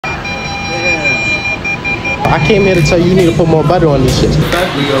I came here to tell you you need to put more butter on these shits.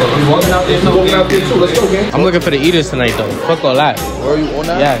 We walking out there too. Let's go, gang. I'm looking for the eaters tonight though. Fuck all that. Where are you on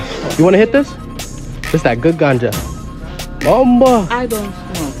that? Yes. You wanna hit this? This that good ganja. Bomba. I don't smoke.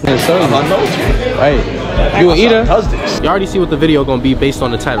 I know. Right. You an eater? Does this? You already see what the video gonna be based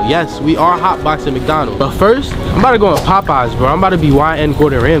on the title. Yes, we are hotboxing McDonald's. But first, I'm about to go in Popeyes, bro. I'm about to be YN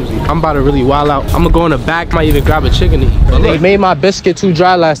Gordon Ramsay. I'm about to really wild out. I'm gonna go in the back. Might even grab a chicken to eat. But they made my biscuit too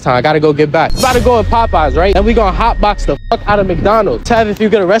dry last time. I gotta go get back. I'm about to go in Popeyes, right? Then we gonna hotbox the fuck out of McDonald's. Tev, if you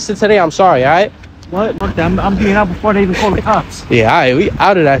get arrested today, I'm sorry, all right? What? Fuck that. I'm getting out before they even call the cops. Yeah, all right. We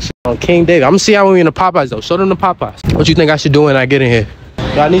out of that shit on King David. I'm gonna see how when we in the Popeyes, though. Show them the Popeyes. What you think I should do when I get in here?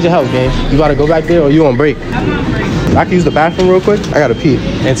 Yo, I need your help, gang. You gotta go back there or you on break? I'm on break. I can use the bathroom real quick. I gotta pee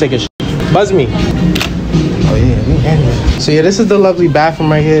and take a shit. Buzz me. Oh yeah, we in here. So yeah, this is the lovely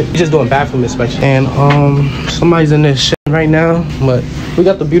bathroom right here. We're just doing bathroom inspection. And somebody's in this shit right now. But we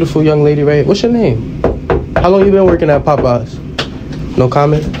got the beautiful young lady right here. What's your name? How long you been working at Popeyes? No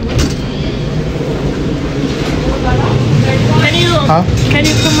comment? Can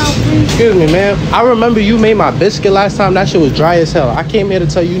you come out, please? Excuse me, ma'am. I remember you made my biscuit last time. That shit was dry as hell. I came here to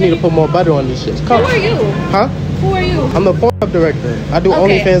tell you you need to put more butter on these shits. Come. Who are you? Huh? Who are you? I'm the Pornhub director. I do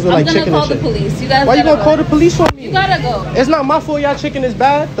OnlyFans with like chicken and shit. I'm gonna call the police. You guys Why you gonna call the police on me? You gotta go. It's not my fault y'all chicken is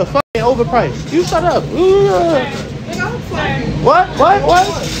bad. The fuck ain't overpriced. You shut up. What?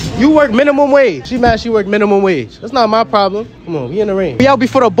 You work minimum wage. She mad she work minimum wage. That's not my problem. Come on, we in the rain. We out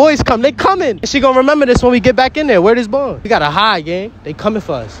before the boys come. They coming. And she gonna remember this when we get back in there. Where this bone? We gotta hide, gang. They coming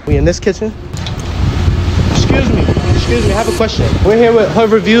for us. We in this kitchen. Excuse me, I have a question. We're here with Hood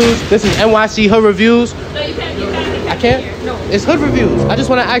Reviews. This is NYC Hood Reviews. No, you can't. I can't? No. It's Hood Reviews. I just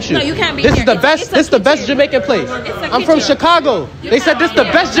want to ask you. No, you can't be This here. is the best. This is the best Jamaican place. I'm from Chicago. They said this is the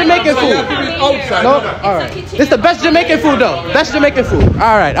best Jamaican food. No, all right. This is the best Jamaican food though. Best Jamaican food.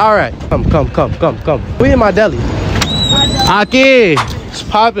 All right. Come. We in my deli. Aki, it's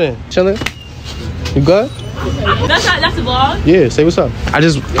popping. Chilling. You good? That's a vlog? Yeah. Say what's up.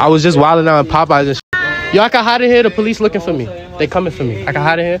 I was just wilding out in Popeyes and shit. Yo, I can hide in here. The police looking for me. They coming for me. I can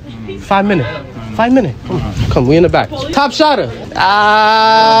hide in here. 5 minutes. 5 minutes. Come, we in the back. Top shotter.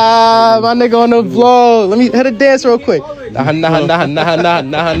 My nigga on the vlog. Let me hit a dance real quick. Nah.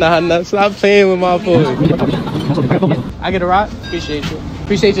 Stop playing with my phone. I get a rock. Appreciate you.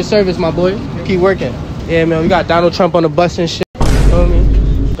 Appreciate your service, my boy. Keep working. Yeah, man. We got Donald Trump on the bus and shit. You know what I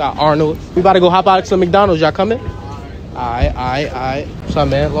mean? We got Arnold. We about to go hop out to some McDonald's. Y'all coming? Alright. What's up,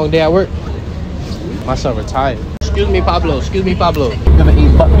 man? Long day at work. My son retired. Excuse me, Pablo. You ever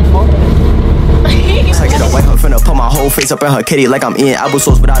eat butt before? I get a white hook finna put my whole face up in her kitty like I'm eating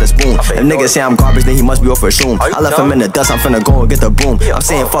applesauce without a spoon. If niggas say I'm garbage, then he must be off a shoom. I left him in the dust, I'm finna go and get the broom. I'm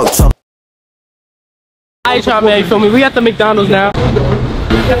saying fuck Trump. I ain't trying, man. You feel me? We at the McDonald's now. We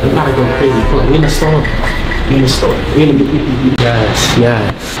gotta go crazy. We in the store. Yes.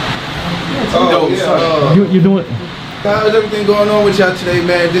 You doing? How's everything going on with y'all today,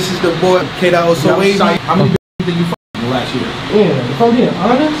 man? This is the boy K.O. Wavy. How many did you last year? Yeah, if I'm being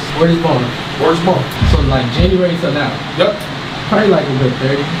honest, where's born? So like January till now. Yep. Probably like a good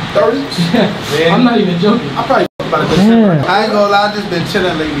 30. 30? Yeah. I'm not even joking. I probably about a December. Yeah. I ain't gonna lie, I just been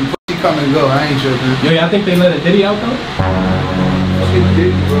chilling lately. She come and go. I ain't tripping. Yo, y'all think they let a Diddy out though?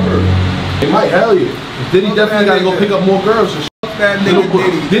 They might, hell yeah. Diddy definitely gotta go pick up more girls. That nigga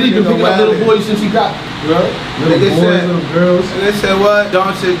Diddy been picking up little boys since he got. Little boys, little girls. And they said what?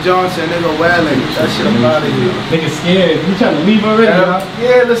 Johnson, nigga wailing. That shit I'm out of here. Nigga scared. You trying to leave already?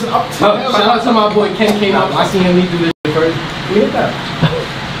 Yeah, listen, up to shout out to my boy Kencameup. I seen him leave through this shit first. We hit that.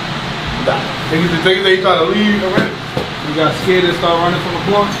 Niggas think they trying to leave already. You got scared and start running from the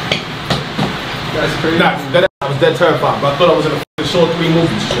block? That's crazy. Nah, I was dead terrified, but I thought I was in a short 3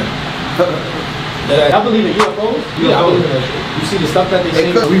 movies. Shit. I believe in UFOs. Yeah, I believe in that shit. You see the stuff that they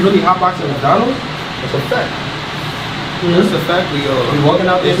say? Are we really hotboxing McDonald's? That's a fact. That's a fact. We walking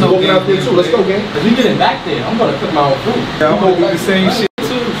out there. Too. Let's go, gang. If we getting back there, I'm gonna cook my own food. Yeah, I'm gonna do the same shit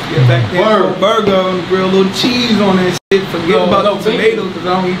too. Get back there, burger on the grill, little cheese on that shit. Forget about the tomatoes, cause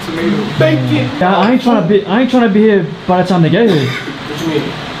I don't eat tomatoes. Bacon. Yeah, I ain't trying to be here by the time they get here. What you mean?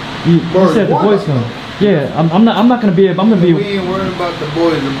 You said the boys come. Yeah, I'm not gonna be here. I'm gonna be. We ain't worried about the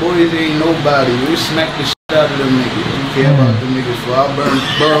boys. The boys ain't nobody. We smack the shit out of them niggas. We care about them niggas. So I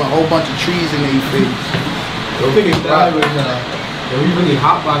burn a whole bunch of trees in their face. Yo, niggas die right now. Yo, we really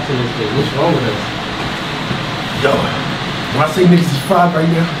hotboxing this thing. What's wrong with us? Yo, when I say niggas is fried right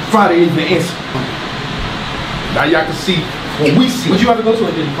now, Friday is the answer. Now y'all can see what we see. Would you ever go to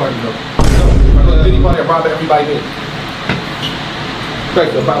a Diddy party though? No. If I go to a Diddy party, I rob everybody there.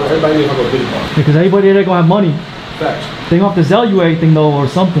 Fact, about everybody there, I go to a Diddy party. Because everybody there gonna have money. Facts. They gonna have to sell you everything though or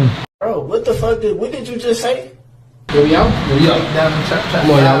something. Bro, What the fuck what did you just say? Yo, we out? We up, down, check.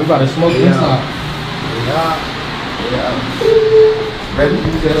 Come on, y'all. We about to smoke inside. Yeah. Ready?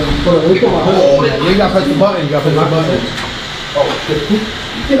 You gotta press the button. You gotta press the button. Oh, shit.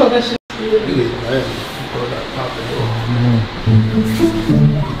 You know that shit?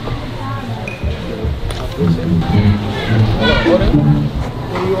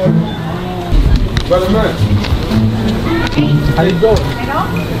 Brother man. How you doing?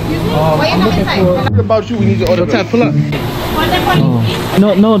 I'm looking for... What about you? We need to order. Tap, pull up.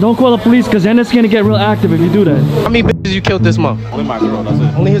 No, don't call the police because then it's gonna get real active if you do that. How many bitches you killed this month? Only my girl, that's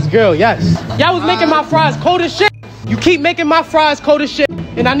it. Only his girl, yes. Y'all was making my fries cold as shit. You keep making my fries cold as shit.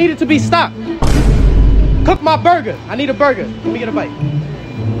 And I need it to be stopped. Cook my burger. I need a burger. Let me get a bite.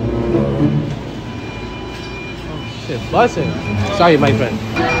 Oh shit, bussin'. Sorry, my friend.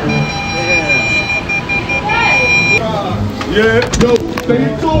 Yeah, yo, stay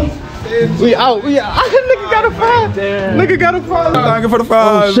tuned. We out. Nigga got a fry. Nigga got a fry. Thank you for the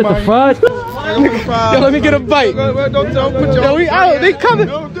fries. Oh shit, the fries. Yo, let me get a bite. Don't put your... Yo, we out. They coming.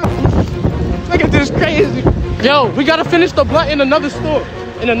 Look at this crazy. Yo, we gotta finish the blunt in another store,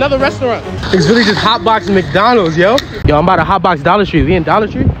 in another restaurant. It's really just Hotboxing Mcdonalds, yo. Yo, I'm about to Hotbox Dollar Tree. We in Dollar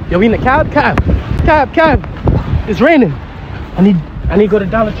Tree? Yo, we in the cab? Cab. It's raining. I need to go to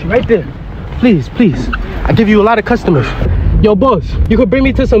Dollar Tree right there. Please. I give you a lot of customers. Yo, boss, you could bring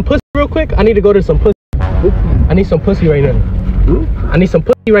me to some pussy real quick? I need to go to some pussy. I need some pussy right now. I need some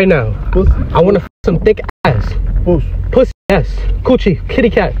pussy right now. I want to some thick ass. Pussy, yes. Coochie,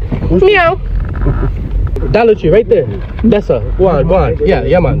 kitty cat. Meow. Dollar Tree right there. That's her. Go on.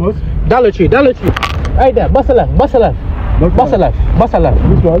 Yeah, man. Dollar Tree. Right there. Bust a left. This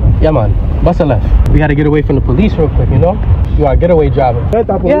one? Yeah, man. Bust a left. We gotta get away from the police real quick, you know? You are a getaway driver. Yeah.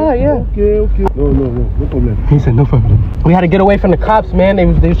 Okay. No problem. He said no problem. We had to get away from the cops, man. They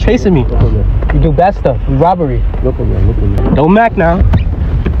was chasing me. No problem. You do bad stuff. Robbery. No problem. Don't mac now.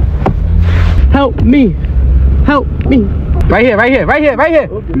 Help me. Right here. Okay,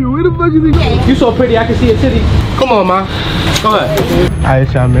 where the fuck you think? You so pretty, I can see your titties. Come on, ma. Go ahead.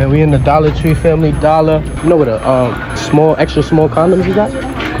 Alright, y'all, man. We in the Dollar Tree Family Dollar. You know what extra small condoms you got?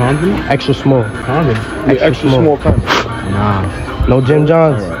 Condom? Extra small. Condom? Extra small condom. Nah. No Jim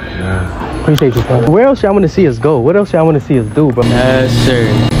Johns? Nah. Appreciate you, fam. Where else y'all want to see us go? What else y'all want to see us do, bro? Yes, sir.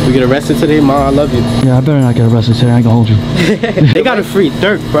 We get arrested today, ma. I love you. Yeah, I better not get arrested today. I ain't gonna hold you. They got a free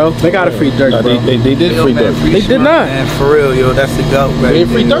Dirk, bro. They got a free Dirk, bro. They did free Dirk. They did not. Man, for real, yo, that's the goat, bro. They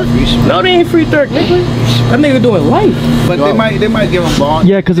ain't free Dirk? No, they ain't free Dirk, nigga. That nigga doing life. But they might give him bond.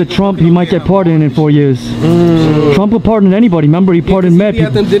 Yeah, because of Trump, he might get pardoned in 4 years. Trump will pardon anybody. Remember, he pardoned mad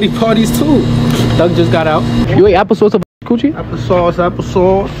people. He had them Diddy parties too. Doug just got out. You ate applesauce of coochie? Applesauce.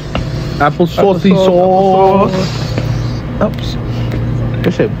 Applesauce. Oops.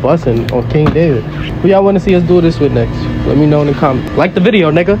 This shit busting on King David. Who y'all want to see us do this with next? Let me know in the comments. Like the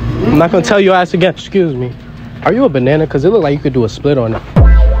video, nigga. I'm not gonna tell your ass again. Excuse me. Are you a banana? Cause it look like you could do a split on it.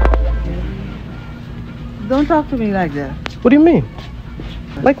 Don't talk to me like that. What do you mean?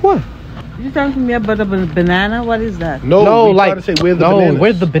 Like what? You talking to me about a banana? What is that? No, like to say, where's the bananas?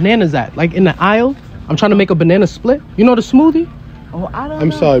 Where's the bananas at? Like in the aisle? I'm trying to make a banana split. You know the smoothie? Oh, I don't know.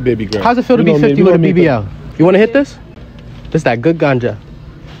 I'm sorry, baby girl. How's it feel to be 50 with a BBL? You want to hit this? This that good ganja.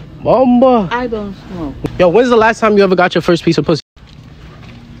 Bomba. I don't smoke. Yo, when's the last time you ever got your first piece of pussy?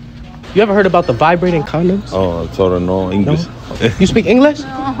 You ever heard about the vibrating condoms? Oh, I told her no English. No? You speak English?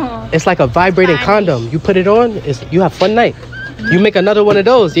 No. It's like a vibrating condom. You put it on, you have fun night. You make another one of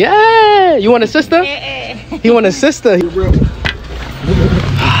those. Yeah. You want a sister? You want a sister?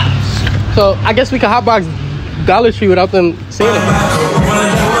 So I guess we can hotbox Dollar Tree without them seeing it.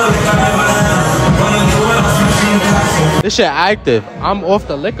 This shit active. I'm off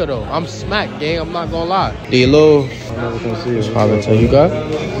the liquor though. I'm smacked, gang. I'm not gonna lie. D-Lo. You got?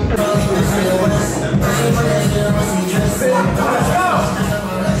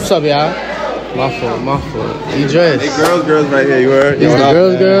 What's up, y'all? My fault. You dressed. Hey, girls right here. You heard? These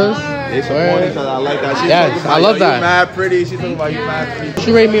the girls. They support each other. I like that. Yes, I love that. You mad pretty. She's talking about you mad pretty.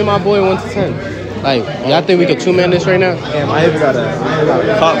 She rate me and my boy 1 to 10. Like, y'all think we could two-man this right now? Damn, I even got a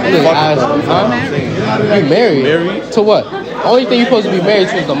You married? To what? Only thing you supposed to be married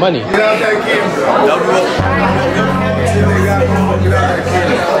to is the money.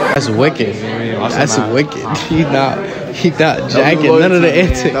 That's wicked. That's wicked. He not jacking none of the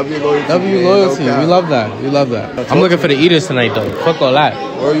antics. W loyalty. We love that. I'm looking for the eaters tonight though. Fuck all that.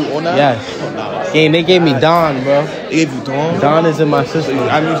 Were you on that? Yes. Game, they gave me Don, bro. They gave you Don? Don is in my system.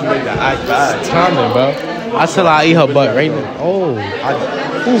 I mean, you ready to act bad. Timing, bro. I said I'll eat her butt right now. Oh,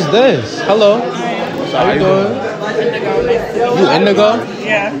 who's this? Hello. How you doing? You indigo?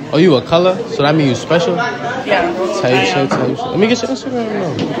 Yeah. Oh, you a color? So that means you special? Yeah. Type shit. Let me get your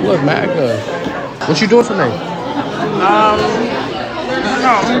Instagram though. You look mad good. What you doing tonight? No.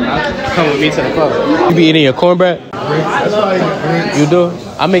 Come with me to the club. You be eating your cornbread? You do?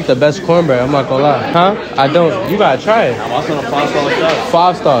 I make the best cornbread, I'm not gonna lie. Huh? I don't. You gotta try it. I'm also on a 5-star chef.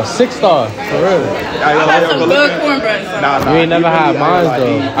 5-star, 6-star, for real. That's some good cornbread. You ain't never had mine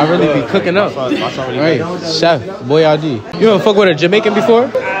though. I really be cooking up. Right, chef, Boyardee. You ever fuck with a Jamaican before?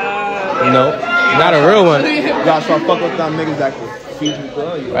 No, not a real one. You gotta start fucking with them niggas that can feed you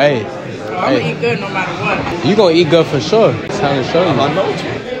good. Right. I'm gonna eat good no matter what. You gonna eat good for sure. It's time to show you. I know you.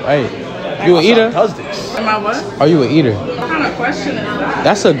 Right. You an eater? Does this? Am I what? Are you an eater? What kind of question is that?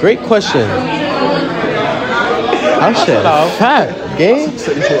 That's a great question. I'm shit. Fat, gang.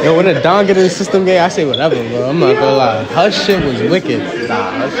 Yo, when the Don get in the system, gang, I say whatever, bro. I'm not gonna lie. Her shit was wicked.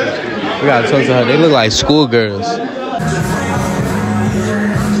 Nah, her shit. We gotta talk to her. They look like schoolgirls.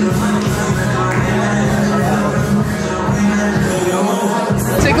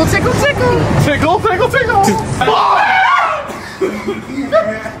 Tickle, tickle, tickle. Tickle, tickle, tickle.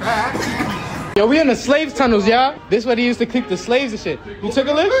 Yo, we in the slaves tunnels, y'all. This where they used to kick the slaves and shit. You took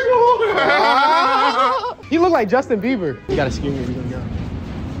a lift? He look like Justin Bieber. You gotta scream when we gonna go.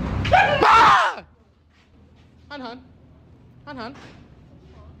 Ah! Han.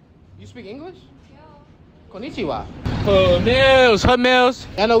 You speak English? Konnichiwa. Hood meals.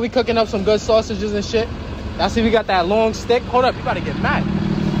 I know we cooking up some good sausages and shit. I see we got that long stick. Hold up, you gotta get mad.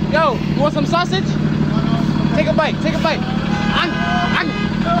 Yo, you want some sausage? Take a bite, take a bite.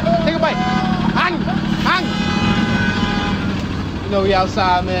 Take a bite. You know we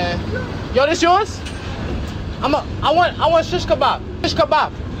outside, man. Yo, this yours? I want shish kebab. Shish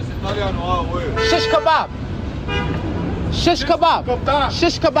kebab. Shish kebab. Shish kebab.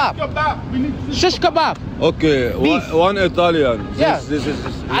 Shish kebab. Shish kebab. Okay, one Italian. Yeah. This.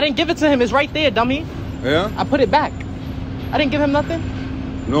 I didn't give it to him. It's right there, dummy. Yeah? I put it back. I didn't give him nothing.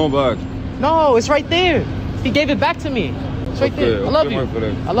 No bag. No, it's right there. He gave it back to me. It's right there. I love you. My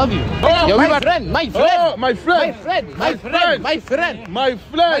friend. I love you. Oh, Yo, my friend. My friend. Oh, my friend. My friend. My friend. My friend. My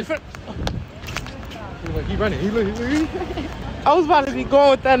friend. He running. He look. I was about to be going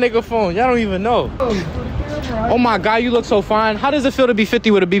with that nigga phone. Y'all don't even know. Oh my God, you look so fine. How does it feel to be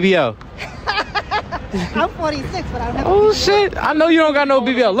 50 with a BBL? I'm 46, but I don't have Oh shit! I know you don't got no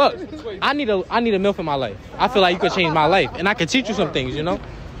BBL. Look, I need a MILF in my life. I feel like you could change my life, and I could teach you some things. You know,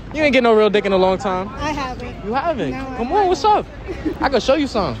 you ain't get no real dick in a long time. I haven't. You haven't? No, Come on, what's up? I can show you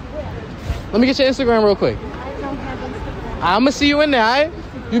some. Let me get your Instagram real quick. I don't have Instagram. I'm gonna see you in there, alright?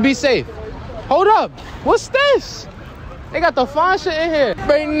 You be safe. Hold up. What's this? They got the fine shit in here.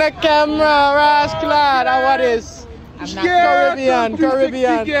 Bring the camera, Rasclad. What is? Caribbean.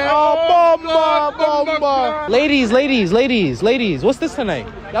 Oh, bomba. Ladies. What's this tonight?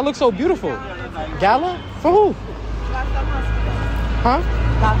 Y'all look so beautiful. Gala? For who? Huh?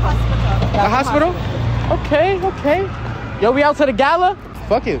 The hospital? Okay. Yo, we out to the gala?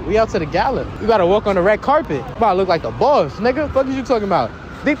 Fuck it, we out to the gala. We gotta walk on the red carpet. You about to look like the boss, nigga. Fuck is you talking about?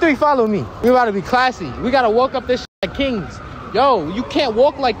 Big 3, follow me. We about to be classy. We gotta walk up this shit like kings. Yo, you can't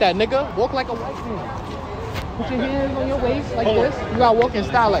walk like that, nigga. Walk like a white man. Put your hands on your waist like this. You gotta walk in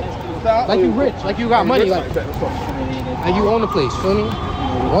style like you rich, like you got money, like you own the place, feel me?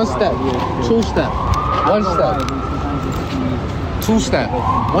 1 step, 2 step, 1 step, 2 step,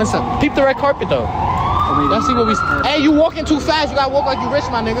 1 step. Peep the red carpet though. Let's see what we. Hey, you walking too fast. You gotta walk like you rich,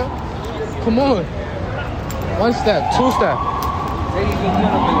 my nigga. Come on. 1 step, 2 step.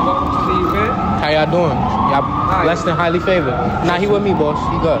 How y'all doing? Y'all less than highly favored. Nah, he with me, boss.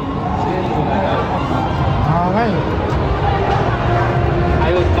 He good. All right.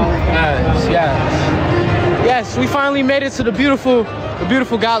 Yes, we finally made it to the beautiful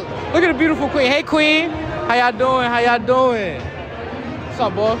gal. Look at the beautiful queen. Hey, queen. How y'all doing? What's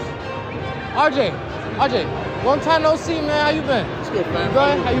up, boss? RJ, long time no see, man. How you been? It's good, man. You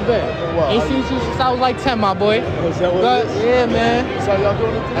good? How you been? Ain't seen you since I was like 10, my boy. Is that what it is? Yeah, man. That's how y'all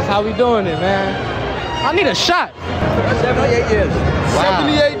doing it? That's how we doing it, man. I need a shot. 78 years. Wow.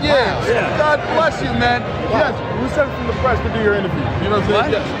 78 years. Wow. Yeah. God bless you, man. Yes, we sent from the press to do your interview. You know what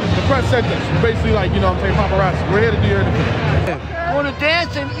I'm saying? Yes. The press sent us. Basically, like, you know what I'm saying, paparazzi. We're here to do your interview. Want to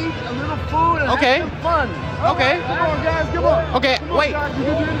dance and eat a little food and Okay. have some fun. Okay. Come on, guys. Come on. Okay, Come on, wait. guys. You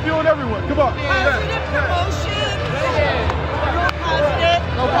can do interviewing everyone. Come on.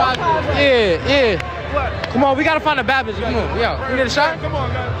 No problem. Yeah. Come on, we gotta find a bad bitch. Come on, yo. We get a shot? Come on,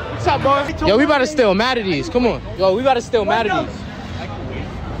 guys. What's up, boy? Yo, we about to steal mad of these. Come on. Yo, we about to steal mad of these.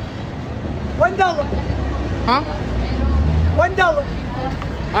 $1. Huh? $1.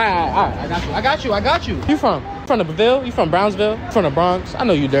 All right. I got you. You from? From the Ville? You from Brownsville? From the Bronx? I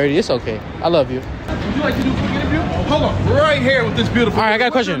know you dirty. It's okay. I love you. Would you like to do a quick interview? Hold on, right here with this beautiful. All right, I got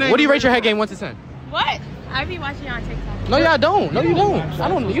a question. What do you rate your head game 1 to 10? What? I be watching you on TikTok. No, y'all don't. No, you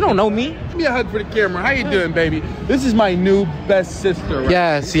don't. You don't know me. Give me a hug for the camera. How you doing, baby? This is my new best sister. Right?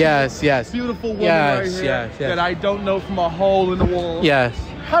 Yes. Beautiful woman right here yes. that I don't know from a hole in the wall. Yes.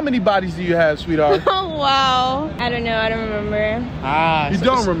 How many bodies do you have, sweetheart? Oh, wow. I don't know. I don't remember. You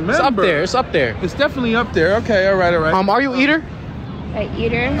don't remember? It's up there. It's up there. It's definitely up there. Okay, all right. Are you an eater? An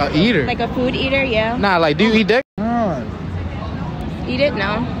eater? A eater. Like a food eater, yeah. Nah, like, do you eat dick? Eat it?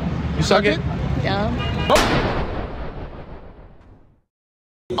 No. You suck it? No.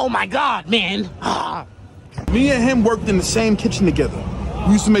 Oh my God, man. Me and him worked in the same kitchen together.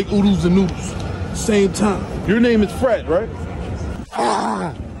 We used to make oodles and noodles. Same time. Your name is Fred, right?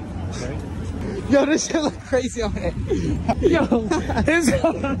 Yo, this shit look crazy on here. Yo, his face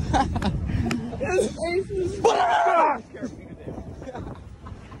is...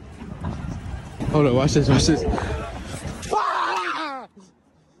 Hold on, watch this.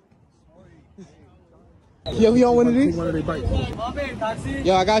 Yo, we on one of these?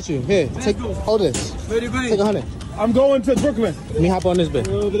 Yo, I got you. Here, hold this. Take 100. I'm going to Brooklyn. Let me hop on this bit.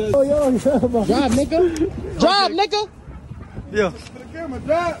 Drive, nigga. Drive, nigga. Yeah.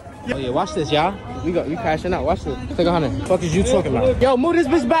 Oh yeah, watch this, y'all. We crashing out. Watch this. Take 100. Fuck is you talking about? Yo, move this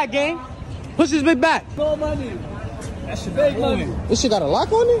bitch back, gang. Push this bitch back. No money. That shit big money. This shit got a lock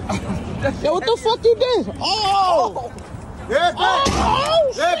on it? Yo, what the fuck you did? Oh!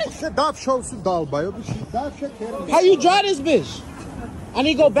 How you drive this bitch? I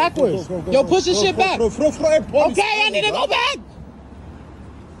need to go backwards. Yo, push this shit back. Okay, I need to go back.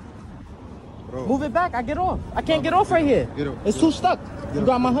 Move it back. I get off. I can't get off right here. It's too stuck. You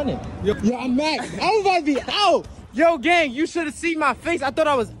got my 100. Yo, I'm back. I'm about to be out. Yo, gang, you should have seen my face. I thought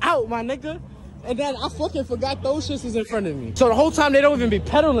I was out, my nigga. And then I fucking forgot those shits was in front of me. So the whole time they don't even be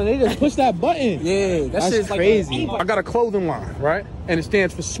pedaling. They just push that button. Yeah, that's shit's crazy. I got a clothing line, right? And it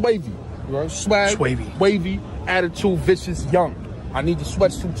stands for Swavy. Right? Swag, wavy, attitude, vicious, young. I need the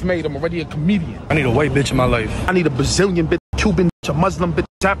sweatsuits made. I'm already a comedian. I need a white bitch in my life. I need a Brazilian bitch, Cuban bitch, a Muslim bitch,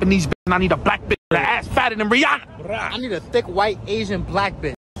 Japanese bitch, and I need a black bitch with an ass fatter than Rihanna. I need a thick, white, Asian, black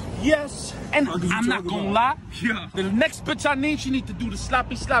bitch. Yes, and I'm not gonna lie. Yeah. The next bitch I need, she need to do the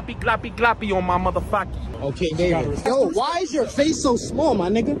sloppy, gloppy, gloppy on my motherfucker. Okay, David. Yo, why is your face so small, my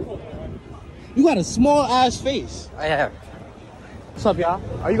nigga? You got a small ass face. I have. What's up, y'all?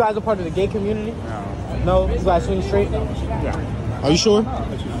 Are you guys a part of the gay community? No. No? You guys swing straight? Yeah. Are you sure?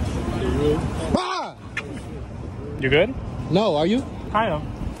 Ah! You good? No, are you? Kind of.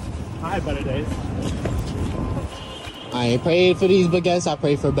 I had better days. I ain't prayed for these baguettes, I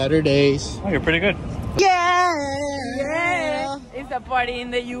pray for better days. Oh, you're pretty good. Yeah! It's a party in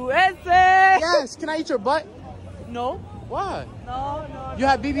the USA! Yes, can I eat your butt? No. Why? No. You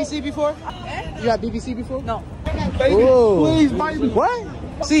had BBC before? You had BBC before? No. Please, baby.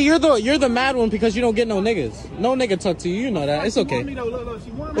 What? See, you're the mad one because you don't get no niggas. No nigga talk to you, you know that. It's okay.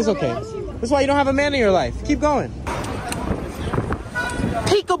 It's okay. That's why you don't have a man in your life. Keep going.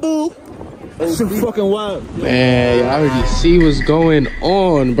 Peekaboo. So fucking wild. Man, I already see what's going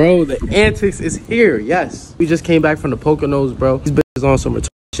on, bro. The antics is here. Yes. We just came back from the Poconos, bro. These bitches on some retarded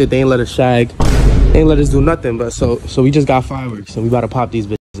shit. They ain't let us shag. They ain't let us do nothing, but so we just got fireworks and we about to pop these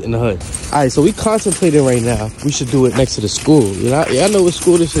bitches in the hood. All right, so we contemplating right now. We should do it next to the school. Y'all know what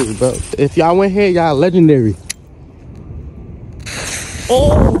school this is, bro. If y'all went here, y'all legendary.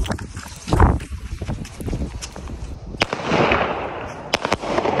 Oh.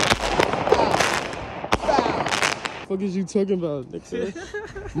 What is you talking about, Nixon?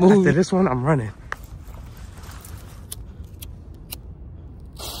 After this one, I'm running.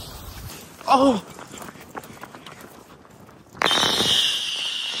 Oh!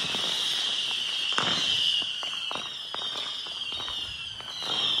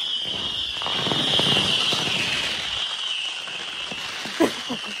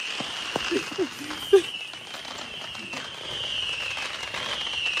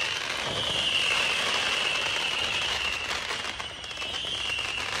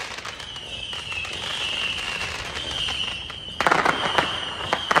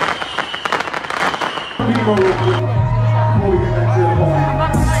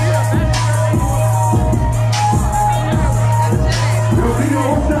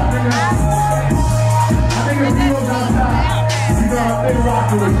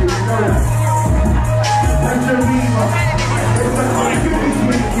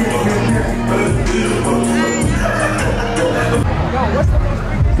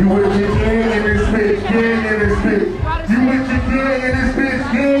 You would have